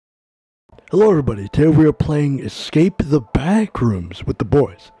Hello everybody, today we are playing Escape the Backrooms with the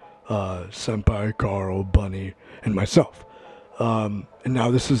boys. Senpai, Carl, Bunny, and myself. And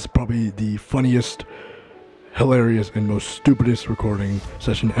now this is probably the funniest, hilarious, and most stupidest recording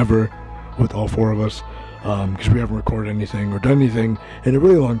session ever with all four of us. Because we haven't recorded anything or done anything in a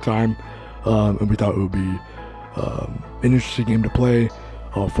really long time. And we thought it would be an interesting game to play,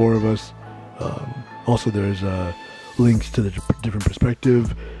 all four of us. Also there's links to the different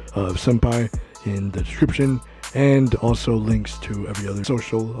perspective of Senpai in the description, and also links to every other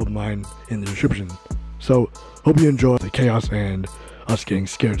social of mine in the description. So, hope you enjoy the chaos and us getting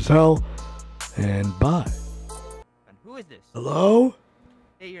scared as hell, and bye. And who is this? Hello?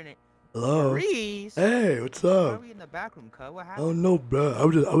 Say your name. Hello? Reese. Hey, what's Why up? are we in the back room, cuz? What happened? Oh no, bro. I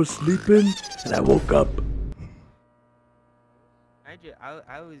was sleeping and I woke up.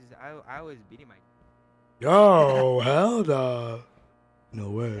 I was beating my. Yo, hell no. No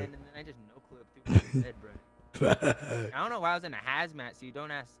way. And then I just no clip through my head, bro. I don't know why I was in a hazmat suit.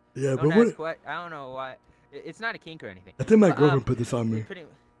 Don't ask. Yeah, Don't but ask what. I don't know why. It's not a kink or anything. I think my But, girlfriend put this on me.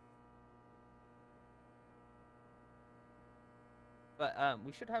 But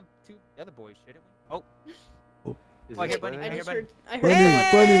we should have two other boys, shouldn't we? Oh. Oh. I hear Bunny. I hear Bunny. Bunny, hey,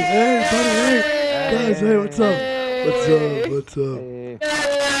 Bunny, hey. Guys, hey, what's up? What's up?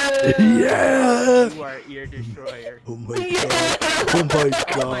 Yeah! You are ear destroyer. Oh my god. Oh my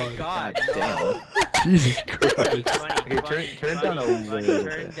god. Oh my god. No. Jesus Christ. Bunny, turn down a Bunny, little.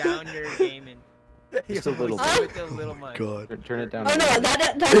 turn down your gaming. Just a little With a little much. God. Turn it down. Oh no,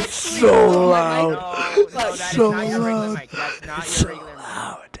 that It's actually so is loud. No, that is So not your regular loud. mic. That's not It's your so regular mic.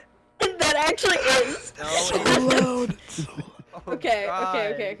 loud. that actually is. No, So it isn't. loud. So loud. Oh, Okay, God.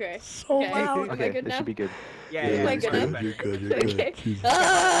 okay. So Okay. loud. Am I Okay, good this now? should be good. Yeah, Yeah, Am I it's good much now? better. You're good, you're good. Okay. Jesus.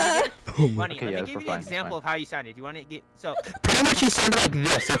 Ah! Oh my Bunny, Okay, let yeah, me give we're you fine, an it's example fine. of how you sounded. You want to get so pretty much you sound like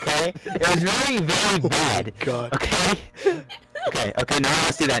this, okay? It was very, very bad. God. Okay. Okay. No one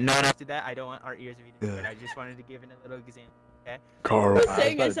else do that. No one else do that. I don't want our ears to be destroyed. I just wanted to give it a little example. Okay. Carl. I was I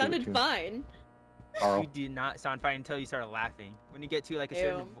saying I was about to do it sounded too. fine. Carl. You did not sound fine until you started laughing. When you get to like a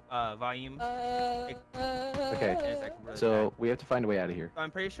certain volume. Okay. It's like really So bad. we have to find a way out of here. So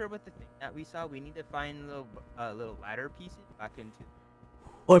I'm pretty sure with the thing that we saw, we need to find little ladder pieces back into.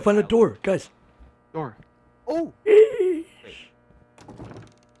 Oh, I found a door, guys. Door. Oh.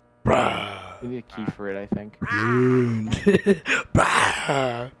 Bruh. We need a key for it, I think.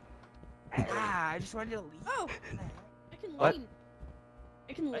 Bruh. I just wanted to leave. Oh, I can What? lean.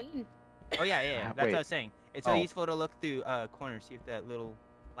 I can lean. Oh yeah. That's what Wait. I was saying. It's so Oh. useful to look through corners, see if that little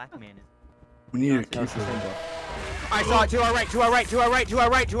black man is. We need a No, key it's for the same that. door. I saw it to our right, to our right, to our right, to our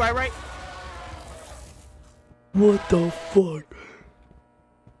right, to our right. What the fuck?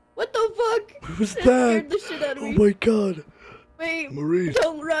 What the fuck? What was That scared that? the shit out of Oh me. my god. Wait, Maurice.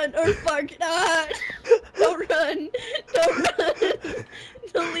 don't run or fuck. Ah! Don't run. Don't run.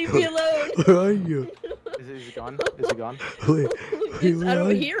 Don't leave me alone. Where are you? Is it gone? Is it gone? Wait. I where are don't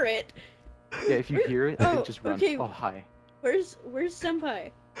you? hear it. Yeah, if you hear it, I Oh, think just run. okay. Oh, hi. Where's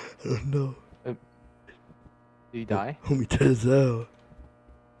Senpai? I don't know. Did you die? Homie dead as hell.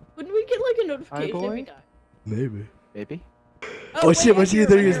 Wouldn't we get like a notification if we boy? died? Maybe. Maybe? Oh, shit, I wait, see you, right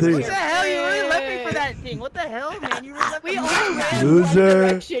there he is, here, there he What is. the hell? You really left me for that thing. What the hell, man? You really left We me all for ran that. one Loser.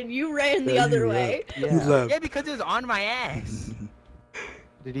 direction. You ran the Yeah, other you way. You Yeah. left. Yeah, because it was on my ass.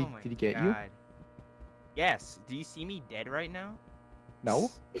 Did he Oh my get you? God. Yes. Do you see me dead right now? No?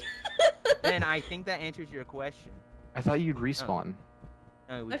 Then I think that answers your question. I thought you'd respawn.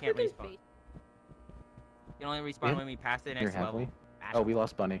 No, we I can't forgot his respawn. face. You can only respawn Yeah? when we pass the Here, next have level. we? Oh, we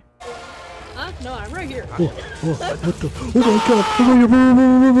lost Bunny. Huh? No, I'm right here. Oh, what the? Oh my god!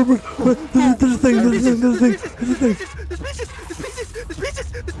 Oh my god! There's a thing! There's a thing!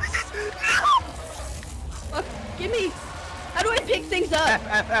 Fuck, gimme! How do I pick things up?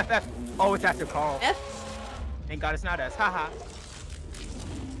 F. Oh, it's after Carl. F? Thank God it's not us. Haha.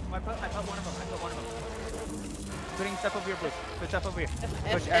 I put one of them. Putting stuff over here, Bruce. Put stuff over here.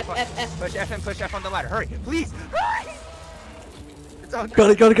 Push F, push F and push F on the ladder. Hurry, please. Hurry! It's all Got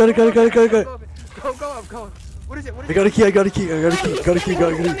it! Got it! Go. What is it? I got a key! Got a key! Go.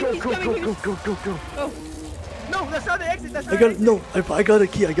 Oh, No, that's not the exit. That's not I got the it! No! I got a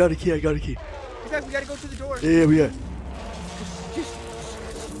key! I got a key! exit. Exactly, we gotta go to the door. Yeah, we got.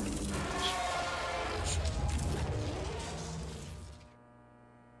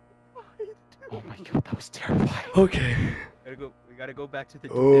 Oh my god, that was terrifying. Okay. We gotta go back to the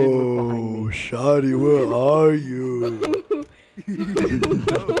door. Oh, Shawty, where are you? It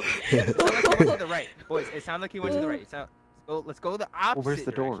sounded like he went to the right. Boys, it sounded like he went to the right. Let's go the opposite Well, where's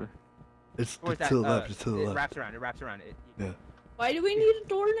the door? direction. It's Towards to the that, left. It's to the It left. wraps around. Yeah. why do we need a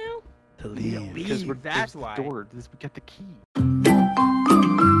door now? To leave. Because we're That's there's the why. door. We get the key.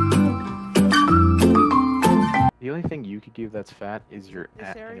 The only thing you could give that's fat is your.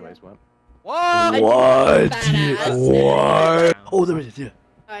 This area? Anyways, what? Whoa! What? Badass. What? Oh, there it is. Yeah.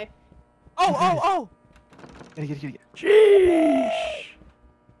 Hi. Oh! Get it. Sheesh.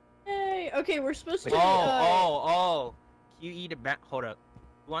 Hey. Okay, we're supposed to. Oh! You eat it back. Hold up.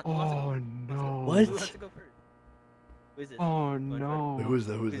 Who wants to go? no. What? Who wants to go first? Who is this? Oh Going no. Wait, who is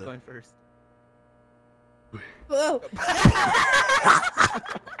that? Who is Who's that? going first? Whoa.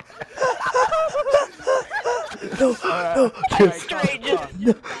 No, no. Straight just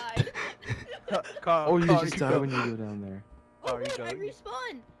died. Oh, you just die when you go down there. Oh Are you wait, I going?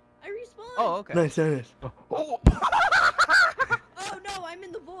 respawn. Oh, okay. Nice, nice. Oh. Oh no, I'm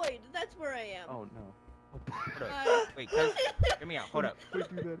in the void. That's where I am. Oh no. Hold up. Hi. Wait, cuz, hear me out. Hold up. Wait,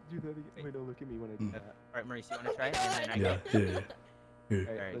 do that again. Wait, no, look at me when I do Mm. that. Alright, Maurice, you wanna try it? And then I Yeah, go. yeah.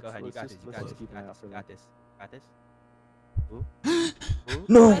 Alright, go ahead. You got this. You got this. You keep an eye out for got that. this. Got this. Ooh. Ooh.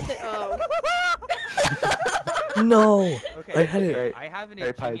 No, That's it. Oh. no. Okay. I had it. Alright, I have an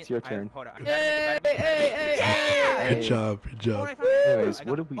Alright, Pi, ingenious- it's your I- turn. Hold on. I Hey, got it. hey. Good job, good Oh, job. I found it. Anyways, I what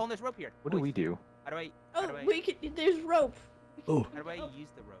got do we- pulling this rope here. What do Boys, we do? How do I? Oh, How do I? we could. There's rope. Oh, How do I use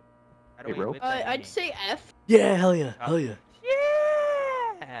the rope? How Wait, do I rope? whip that I'd in? say F. yeah, hell yeah, hell yeah.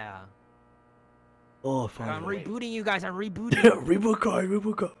 Yeah. Oh, I'm finally. rebooting you guys. I'm rebooting. Reboot car,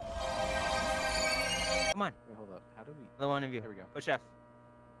 reboot car. Come on. Wait, hold up. How do we? The one of you. There we go. Push F.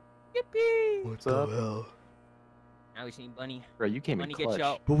 Yippee! What What's the up? hell? Now we see Bunny. Bro, you came in Bunny get clutch.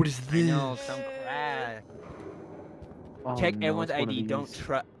 y'all. But what is I this? know, some crack. Oh, Check no, everyone's it's one of ID. Don't these.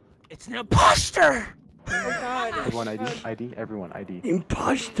 trust. It's an imposter. Oh God. Everyone ID? Everyone ID.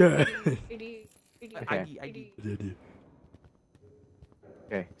 Imposter. ID. Okay. ID.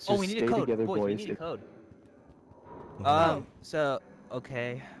 Okay, so Oh, we need stay a code. together, Boys, we boys. need a code. Oh. So,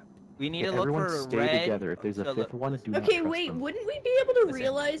 okay. We need to Okay, look everyone for stay red. together. If there's a So fifth look, one, do not Okay, trust wait. them. Wouldn't we be able to Listen.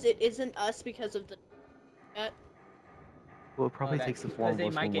 realize it isn't us because of the? Well, it probably that- takes the because form they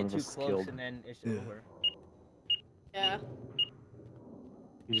of might one get of too us close killed. and then it's Yeah. over. Yeah.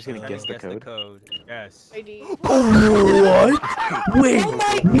 You're just gonna Try guess to the code? Yes. ID. Oh, what? Wait, Oh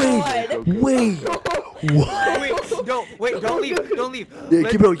my God. wait. What? Wait, don't leave. Yeah,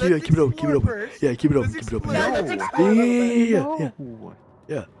 keep it open, Let's keep it open, keep it explore open. first. Yeah, keep it open, Let's keep it open. explore. Yeah, let's No. explore.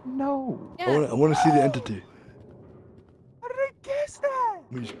 Yeah. No. Yeah. No. Yeah. I wanna see the entity. How did I guess that?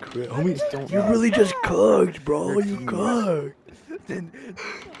 Homie's homie, don't you know. really just cooked, bro. You're You genius. cooked.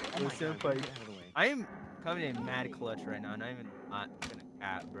 Oh my Listen, God. like, I am coming in mad clutch right now, and I'm not gonna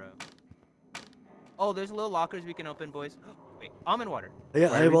cap, bro. Oh, there's little lockers we can open, boys. Wait, almond water. Yeah,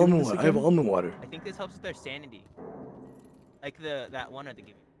 Why I are have we doing almond this water. I have again? almond water. I think this helps with their sanity. Like that one at the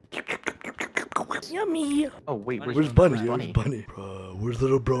game. Yummy. Oh wait, Bunny. Where's Where's Bunny? Bunny? Where's Bunny? Bro, where's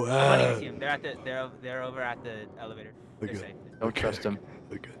little bro Bunny, I at? see him. They're over at the elevator. They're Okay. safe. Don't trust him.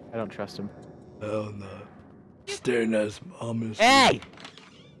 Okay. I don't trust him. Hell no. Staring at his ominous. Hey!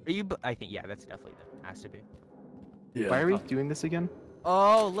 Are you? I think that's definitely them. Has to be. Yeah. Why are we doing this again?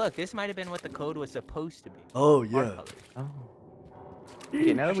 Oh, look, this might have been what the code was supposed to be. Oh Our yeah. colors. Oh.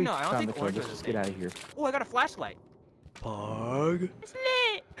 Okay, now that Actually, we no, I don't found think the code, orange let's was just a get thing. out of here. Oh, I got a flashlight. Pog. It's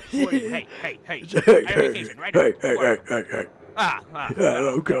lit. Hey. Hey, I have hey, vacation right hey, now. hey, Where? hey. Ah. Yeah,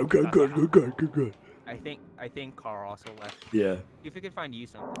 okay, good. I think Carl also left. Yeah. See if we can find you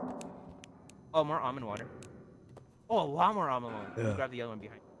something. Oh, more almond water. Oh, a lot more almond water. Yeah. Grab the other one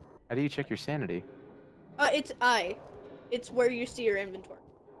behind. How do you check your sanity? It's I. It's where you see your inventory.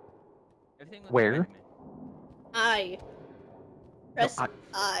 Everything looks Where? fine to me. I. Press I-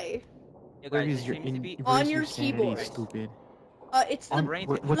 I. Yeah, Where guys, is it your seems to be. On where's your sanity, keyboard. Stupid. It's the. On- brain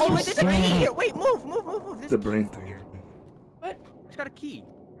what- thing. what's Oh, your wait, there's a key sanity? here. Wait, move. There's The a key brain thing. here. What? It's got a key.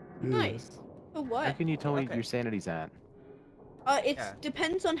 Yeah. Nice. Oh How what? can you tell me Okay. your sanity's at? It Yeah.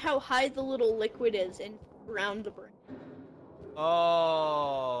 depends on how high the little liquid is in around the brain.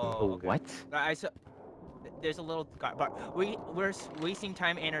 Oh. Okay. What? I saw. There's a little. But we're wasting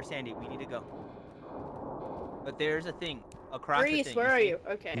time and our sanity. We need to go. But there's a thing across the Reese, thing. where are see? you?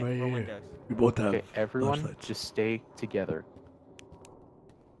 Okay. Right Four here. windows. We both have. Okay, everyone, flashlights. just stay together.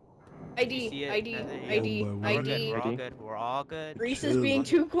 You ID, see it? ID, Nothing? ID, Oh my We're word. good. ID. We're all ID. good. We're all good. Reese is being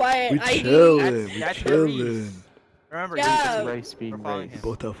Chilling. too quiet. We ID. chilling. We That's chilling. Reese. Remember, Yeah. Reese, Rice being we're following race. him.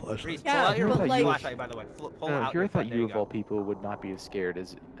 Both have Reese, flashlights. pull Yeah, out your but like- flashlight, by the way. Pull No, out here your I thought there you you of go. all people would not be as scared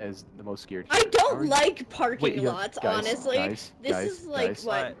as the most scared. I How are don't you- like parking Wait, yeah, lots, guys, honestly. guys, This guys, is like guys.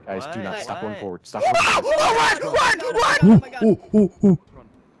 what? Guys, do not What? stop going What? forward. Stop going forward. Oh my god. Oh.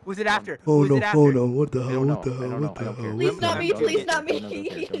 Who's it after? Oh Who's no, it after? oh no, what the I hell, don't know. what the I hell, don't know. what I the don't care. hell? Please what not the me, hell? please not me. Don't care.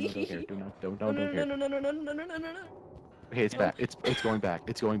 Don't care. Don't No, care. no, no, no, no, no, no, no, no, no. Okay, it's back. It's going back.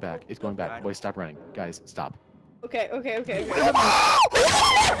 It's going back. It's going back. God. Boys, stop running. Guys, stop. Okay. Oh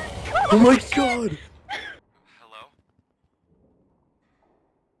my god! Hello?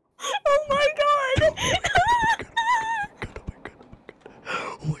 Oh my god!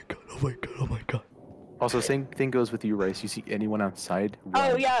 Oh my god! Oh my god! Oh my god! Also, same thing goes with you, Rice. You see anyone outside?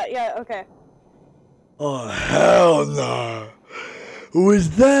 Oh run. yeah, okay. Oh hell no! Who is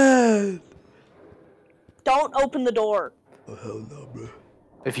that? Don't open the door. Oh hell no, bro.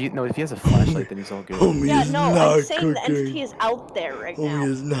 If he has a flashlight, then he's all good. Homie Yeah, is no, not I'm saying the entity cooking. is out there right Homie now.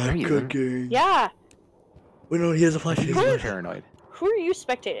 is not No, he isn't. cooking. Yeah. Wait, no, he has a flash. He He's has a more flash. paranoid. Who are you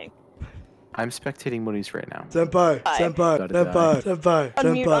spectating? I'm spectating Moody's right now. Senpai, Hi. senpai, Gotta senpai, die. senpai,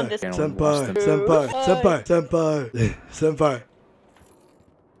 Unmute on senpai, Discord. senpai, Hi. senpai, senpai, senpai.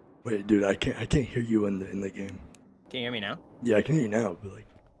 Wait, dude, I can't hear you in the game. Can you hear me now? Yeah, I can hear you now, but like,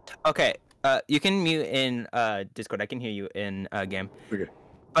 Okay. You can mute in Discord. I can hear you in game. okay.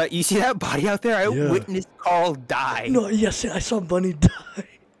 But you see that body out there? I Yeah. witnessed Carl die. No, yes, I saw Bunny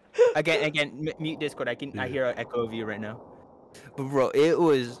die. Again, mute Discord. I hear an echo of you right now. But bro, it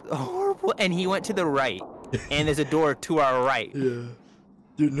was horrible. And he went to the right, and there's a door to our right. Yeah.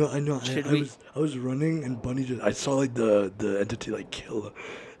 Dude, no, I know. Should I we- I was running and Bunny just. I saw like the entity like kill.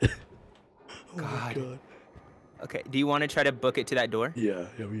 Oh my God. god. Okay. Do you want to try to book it to that door? Yeah,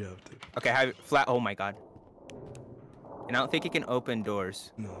 we have to. Okay. Have flat. Oh my god. And I don't think it can open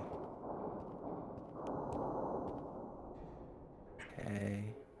doors. No. Okay.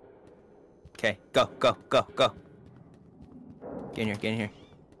 Okay. Go. Get in here.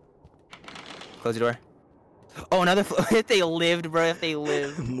 Close the door. Oh, another. If they lived, bro. If they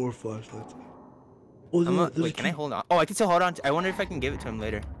lived. More flashlights. Oh, there's Wait, can I hold on? Oh, I can still hold on. I wonder if I can give it to him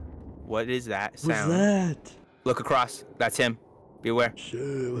later. What is that What's sound? that? Look across. That's him. Beware.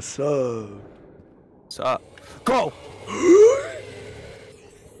 Shit, what's up? What's up? Go!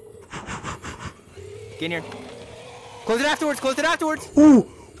 Get in here. Close it afterwards. Ooh!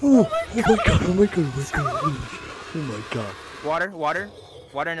 Oh my god! Oh my god! Oh my god!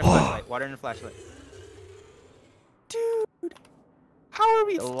 Water and a flashlight. Dude, how are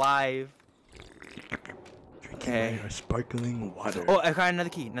we alive? Okay. Drinking sparkling water. Oh, I got another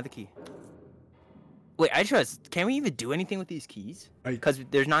key. Wait, I trust. Can we even do anything with these keys? Because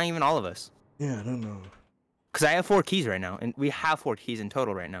there's not even all of us. Yeah, I don't know. Because I have 4 keys right now, and we have 4 keys in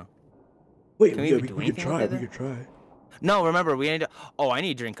total right now. Wait, Can we yeah, even do we could anything try. with We it? could try. No, remember, we need to... Oh, I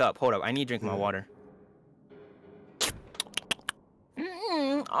need to drink up. Hold up, I need to drink my Yeah. water.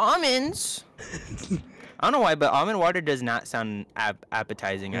 Almonds. I don't know why, but almond water does not sound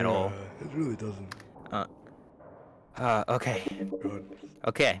appetizing at all. It really doesn't. Okay. God.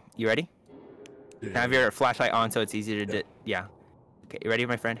 Okay, you ready? Yeah. Now have your flashlight on so it's easier to... Yeah. Okay, you ready,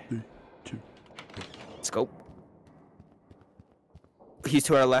 my friend? 3, 2. Let's go. He's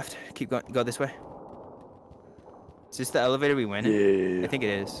to our left. Keep going. Go this way. Is this the elevator we went in? Yeah. I think it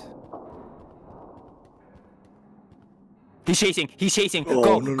is. He's chasing. Oh,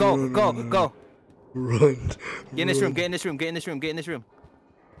 Go, no, go, no, no, go, no, no. go. Run. Get in this room, Run. get in this room.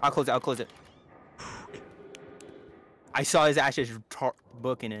 I'll close it. I saw his ashes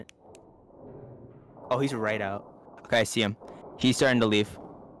booking it. Oh, he's right out. Okay, I see him. He's starting to leave.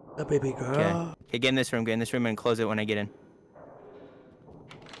 The baby girl. Okay, get in this room and close it when I get in.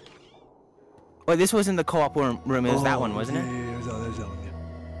 Oh, this wasn't the co-op room. It was that one, wasn't it? Yeah, it was that one.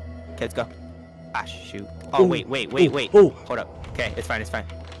 Yeah. Okay, let's go. Ah, shoot. Oh, wait. Oh. Hold up. Okay, it's fine.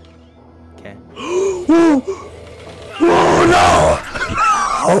 Okay. Oh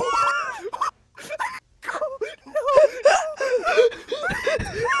no!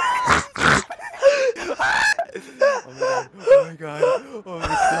 Oh my god. Oh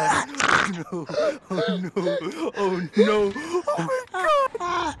no. Oh no.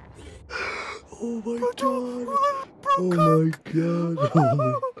 Oh my god. Oh my god! Oh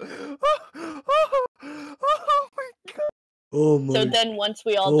my god! Oh my! So then once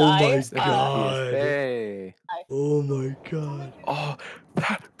we all Oh die, my God. Hey. Oh my god! Oh,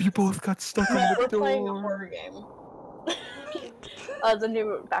 you both got stuck on we're the playing a door. horror game. The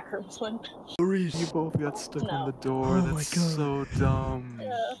new Backrooms one. Maurice. You both got stuck No. on the door. Oh my That's God. so dumb.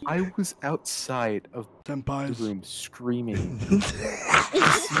 Yeah. I was outside of the Senpai's. room screaming.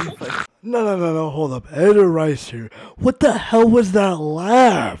 No, hold up. Editor Rice here. What the hell was that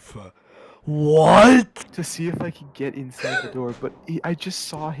laugh? What? To see if I could get inside the door, but I just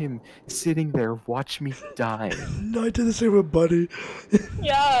saw him sitting there, watch me die. No, I did the same with Buddy.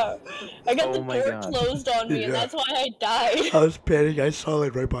 Yeah, I got Oh the my door God. closed on me, and Yeah. that's why I died. I was panicking. I saw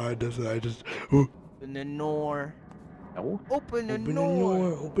it right behind us, and I just Open the door. No? Open the open the door.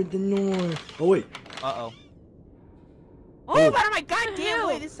 door. Open the door. Oh wait. Uh-oh. Move out of my goddamn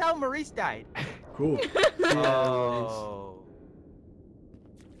way! This is how Maurice died. Cool. Oh.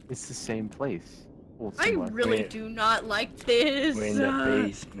 It's the same place. Well, I similar. really do not like this. We're in the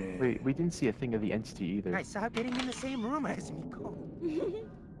basement. Wait, we didn't see a thing of the entity either. Guys, stop getting in the same room as me. Go.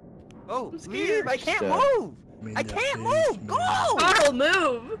 Oh, I'm leave! scared. I can't Yeah. move! We're in I the can't move! Go! Carl,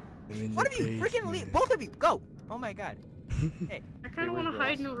 move! I'm in One the of you freaking leave! basement. Both of you, go! Oh my god. Hey. I kind of Wait, want to wait,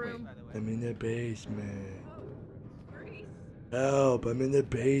 hide in a Wait, room. by the way. I'm in the basement. Maurice. Help! I'm in the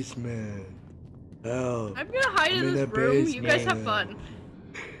basement. Help! I'm gonna hide I'm in in this the room. You guys have basement. fun.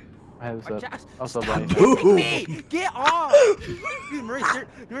 I was Watch out. also Stop Bunny. kissing me! Get off! Dude, Maurice,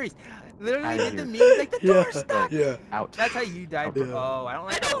 literally Outta did the here. meme like the door stuck! Yeah. Out. That's how you died, bro. Yeah. Oh, I don't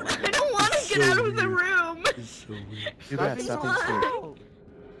like that. I don't want to get So out of the weird. room. It's so weird. Do that. Stop being scared. I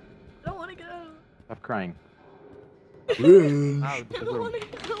don't want to go. Stop crying. Run. Wow, I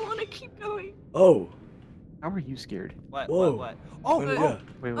don't want to keep going. Oh. How are you scared? Whoa. What? Oh, Oh, oh, yeah.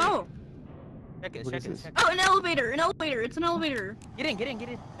 Wait. Oh, check it, What check is it, this? check oh, an elevator. It's an elevator. it. Get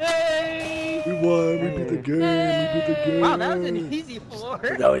in. Hey. We won. We beat the game. We beat the game. Wow, that was an easy floor.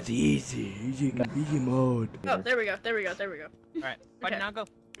 That was easy. Easy mode. Oh, there we go. Alright, buddy, Okay. now go.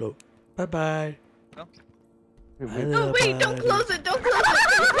 Go. Bye bye. Wait. Oh wait, don't close it. Don't close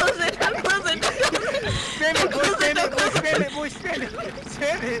it. Don't close it. Spam it, boy, spam it, boy, spam it, boy, spam it.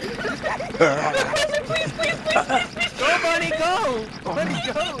 Spam it. Please. Go, buddy, go. Buddy,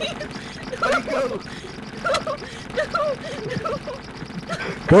 go. Buddy, go. No.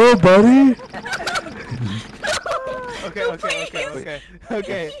 Go, buddy. Okay,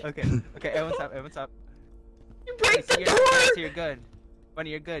 everyone stop. You break the So door. you're good.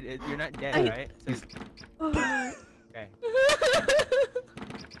 Bunny, you're good. You're not dead, right? So, okay.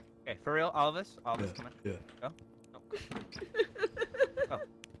 Okay, for real, all of us, come on. Yeah. Go. Go.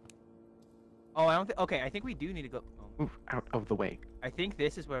 Oh, I don't think. Okay, I think we do need to go. Oh, Move out of the way. I think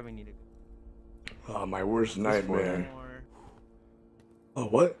this is where we need to go. Oh, my worst This nightmare. More. Oh,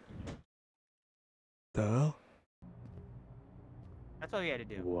 what? The hell? That's all we had to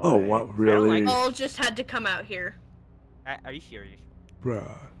do. Oh, what? Really? like- All just had to come out here. Are you sure?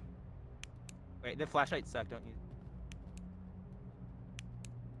 Bruh. Wait, the flashlights suck, don't you?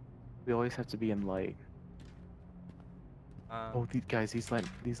 We always have to be in light. Oh, these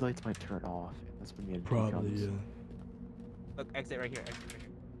lights might turn off. That's when the enemy Probably, comes. yeah. Look, exit right here. Exit right here.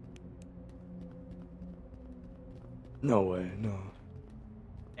 No way, no.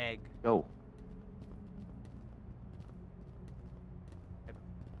 Egg. Go.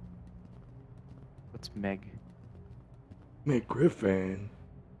 What's Meg? Meg Griffin.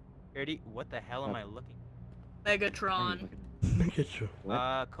 Dirty. What the hell am I looking? What are you Megatron. looking Make it sure.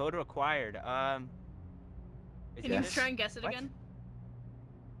 What? Code required. Is Can it you this? try and guess it What? again?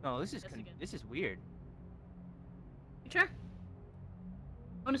 No, this is Guess again. this is weird. You sure?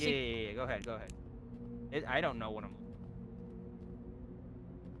 I want to Yeah, see. yeah, yeah, go ahead. I don't know what I'm.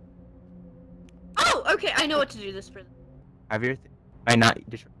 Oh, okay. I know what to do this for. Have your. I not.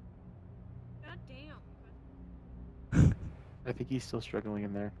 Just... God damn. I think he's still struggling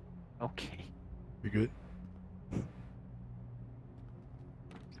in there. Okay. You good?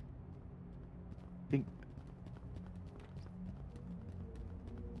 Think.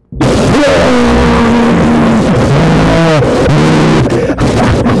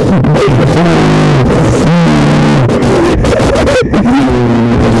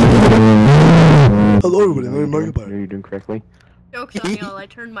 Hello, everybody. My name is Are Markiplier. you doing correctly? Jokes on y'all. I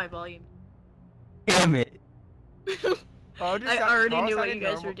turned my volume. Damn it. I already knew what you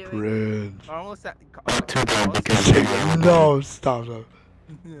guys were doing. Cringe. Almost that. No, stop.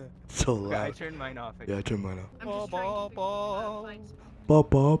 So Okay, I loud. turned mine off. Yeah, I turned mine off. I'm just trying to find Ba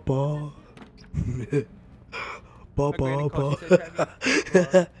ba ba. Ba My granny ba calls ba. you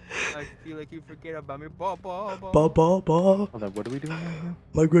said, I feel like you forget about me. Ba ba ba. Hold on, what are we doing right now?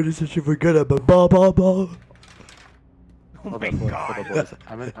 My granny said she forgot about ba ba ba. Oh Hold my on, hold on, god. boys.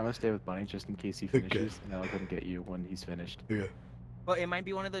 I'm gonna stay with Bunny just in case he Okay. finishes, and then I'll come get you when he's finished. Okay. Well, it might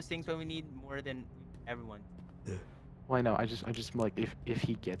be one of those things where we need more than everyone. Well, I know. I just like if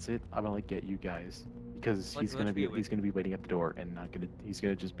he gets it, I'm gonna like get you guys because Let's he's be with gonna be waiting at the door and not gonna. He's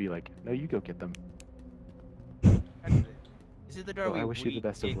gonna just be like, no, you go get them. This is the door Well, I we, wish you the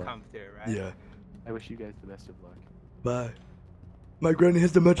best of did luck. come through, right? Yeah. I wish you guys the best of luck. Bye. My granny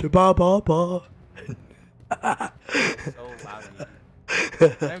has dementia. Ba ba ba. So loud.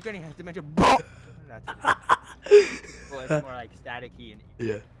 I'm gonna have to mention. That's well, it's more like staticky and.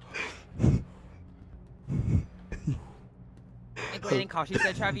 Yeah. And Glenn and Kashi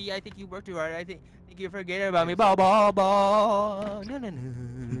said, Travi, I think you worked too hard. I think you forget about me. Ba ba ba. No no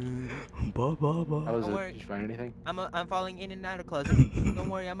no. Ba ba ba. How was Don't it? worry. Did you find anything? I'm falling in and out of closet. Don't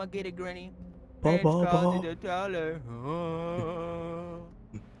worry, I'ma get it, Granny. Ba French ba closet ba. the taller.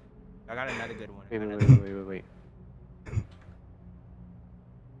 I got another good one. Wait.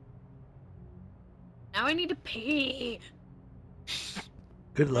 Now I need to pee.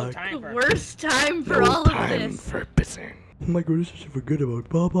 Good No luck. time The for worst time for No all of time this. for pissing. Oh my god, this is forget about.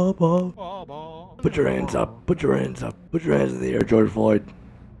 Ba ba ba. ball, ball. Put your hands up. Put your hands up. Put your hands in the air, George Floyd.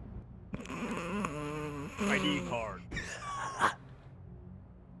 ID card.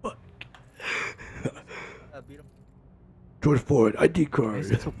 Beautiful. George Floyd, ID Why is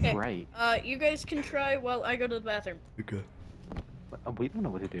it card. so Okay. bright? You guys can try while I go to the bathroom. Okay. We don't know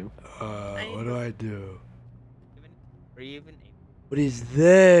what to do. What do I do? Are you even? What is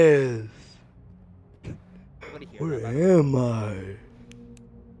this? What here? Where am I?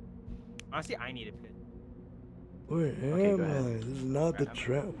 Honestly, I need a pit. Where go am ahead. I? This is not the Alright,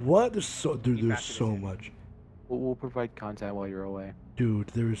 trap. What? There's so, dude. Keep There's after this so in. much. We'll provide content while you're away. Dude,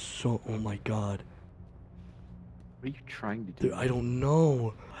 there is so. Oh my god. What are you trying to do? Dude, I don't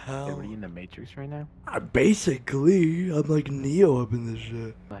know Hey, how. what are you in the Matrix right now? Basically, I'm like Neo up in this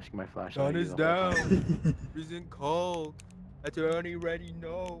shit. Flashing my flashlight. Sun at is you the whole time. down. Freezing cold. That's already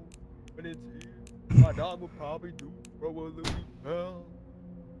know when it's here. My dog will probably do probably well.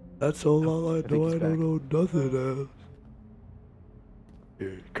 That's all I I think know. he's I don't back. know nothing else.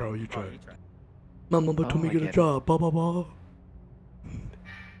 Here, Carl, you try. Oh, it. you try. Mama told me I get a get it. job. Ba ba ba.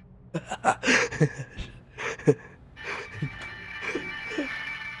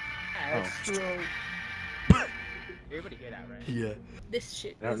 Astro. Everybody hear that, right? Yeah. This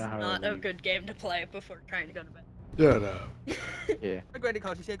shit I don't is know how to not a leave. good game to play before trying to go to bed. Shut up. Yeah. My granny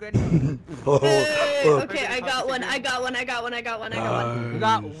called. She said, "Granny, Oh, Hey, look. okay, I got one. I got one. you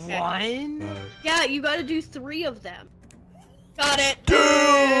got Nice. one." Nice. Yeah, you gotta do 3 of them. Got it. Dude!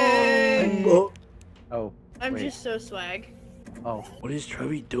 Oh, Oh. I'm wait. just so swag. Oh. what is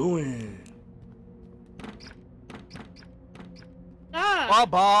Trevi doing? Ah!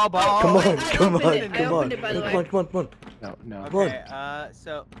 Ball. Come wait, on, I come opened on, it. I come on. opened it, by the way. Come on. No. Come on. Okay.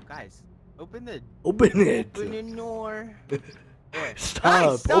 So guys, open the Open it. open the door. There. Stop,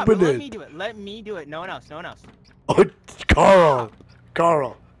 Guys, stop. open Let it. me do it. Let me do it. No one else. Oh, it's Carl.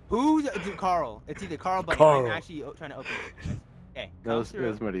 Who's Carl? It's either Carl, but Carl. I'm actually trying to open it. Okay. That Come was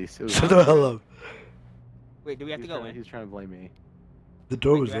through. Maurice. It was Shut the hell up. Wait, do we have to go in? He's trying to blame me. The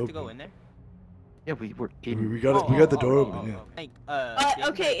door Wait, do was we have to go open. in there? Yeah, we were We in. got it. We got the door open. Yeah. Like,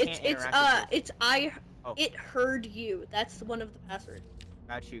 Okay, games that can't interact with this. Oh. it heard you. That's one of the passwords.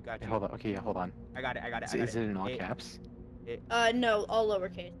 Got you. Hey, hold on. Okay, yeah, hold on. I got it. Is it in all caps? No, all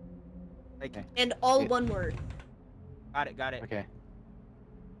lowercase. Like, Okay. And all It- one word. got it. Okay.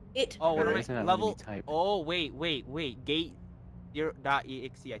 It Oh, what Why am isn't I? it letting me Level. type? Oh, wait. Gate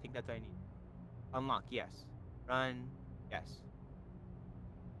 0.exe. I think that's what I need. Unlock. Yes. Run. Yes.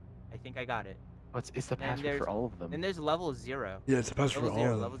 I think I got it. Oh, it's the And password there's- for all of them. Then there's level 0. Yeah, it's a password for Level all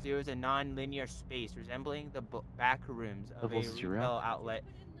 0. of Level them. 0 is a non-linear space resembling the back rooms of Level a 0? retail outlet.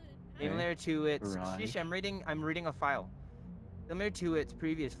 Okay. Similar to its Right. sheesh, I'm reading a file. Similar to its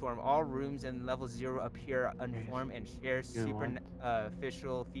previous form, all rooms in level 0 appear unformed and share Good one.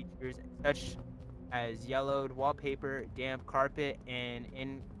 superficial features such as yellowed wallpaper, damp carpet, and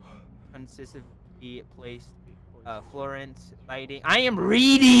inconsistently placed Florence lighting. I am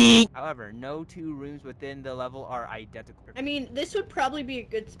reading! However, no 2 rooms within the level are identical. I mean, this would probably be a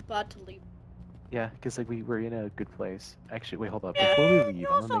good spot to leave. Yeah, because like we were in a good place. Actually, wait, hold up. Yeah. Before we leave,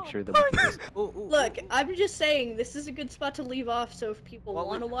 I want to make sure that we can just... Look, I'm just saying, this is a good spot to leave off, so if people Well,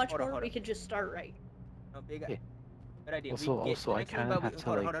 want to watch hold on, more, hold we on. can just start right. No, big, Yeah. good idea. Also- We get to the I next room, kinda but have we- to,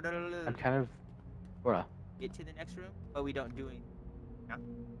 hold on, like- hold on, hold on, hold I'm on. kind of... Bruh. Get to the next room, but we don't do it.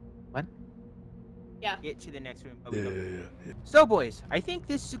 What? Yeah. Get to the next room, but we Yeah, don't. yeah. So, boys, I think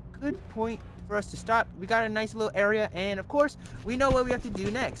this is a good point for us to stop. We got a nice little area, and of course, we know what we have to do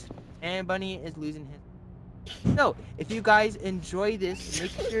next. And Bunny is losing his. So, if you guys enjoy this,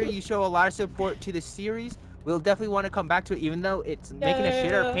 make sure you show a lot of support to the series. We'll definitely want to come back to it, even though it's making us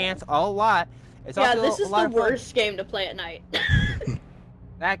shit our Yeah. pants a lot. It's Yeah, also this a is lot the of fun. worst game to play at night.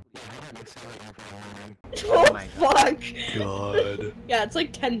 Exactly. Oh, my fuck! God. Yeah, it's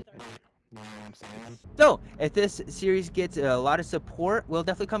like 10:30. So, if this series gets a lot of support, we'll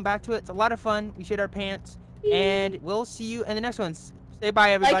definitely come back to it. It's a lot of fun. We shit our pants. And we'll see you in the next one. Say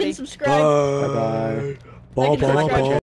bye, everybody. Like and subscribe. Bye. Like and Bye. subscribe. Bye.